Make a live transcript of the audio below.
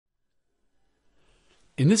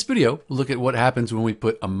In this video, we'll look at what happens when we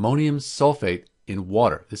put ammonium sulfate in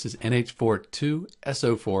water. This is NH4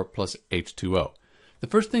 SO4 plus H2O. The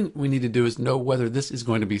first thing we need to do is know whether this is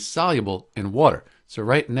going to be soluble in water. So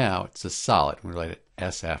right now it's a solid. We write an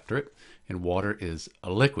S after it, and water is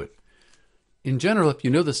a liquid. In general, if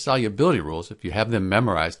you know the solubility rules, if you have them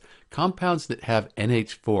memorized, compounds that have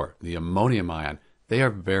NH4, the ammonium ion, they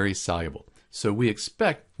are very soluble. So we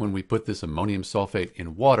expect when we put this ammonium sulfate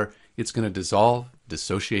in water, it's going to dissolve,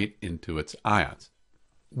 dissociate into its ions.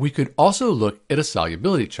 We could also look at a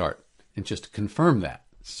solubility chart and just confirm that.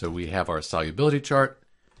 So we have our solubility chart,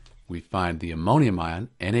 we find the ammonium ion,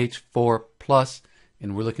 NH4 plus,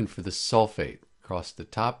 and we're looking for the sulfate. Across the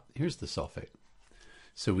top, here's the sulfate.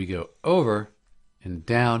 So we go over and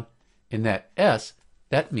down, and that S,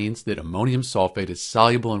 that means that ammonium sulfate is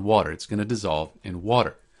soluble in water. It's going to dissolve in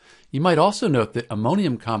water. You might also note that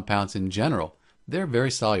ammonium compounds in general, they're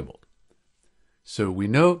very soluble. So we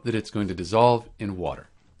know that it's going to dissolve in water.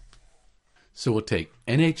 So we'll take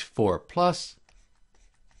NH4 plus,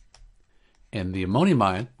 and the ammonium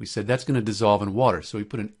ion, we said that's going to dissolve in water. So we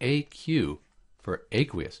put an AQ for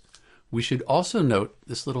aqueous. We should also note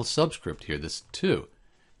this little subscript here, this 2.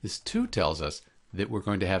 This 2 tells us that we're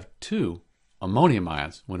going to have 2 ammonium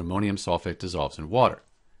ions when ammonium sulfate dissolves in water.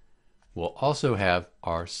 We'll also have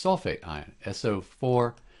our sulfate ion,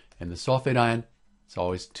 SO4, and the sulfate ion, it's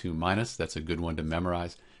always 2 minus. That's a good one to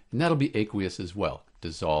memorize. And that'll be aqueous as well,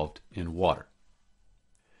 dissolved in water.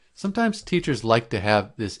 Sometimes teachers like to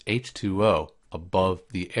have this H2O above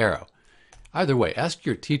the arrow. Either way, ask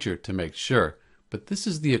your teacher to make sure, but this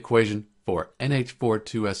is the equation for NH4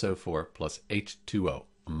 SO4 plus H2O,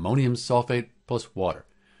 ammonium sulfate plus water.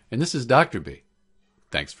 And this is Dr. B.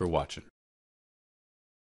 Thanks for watching.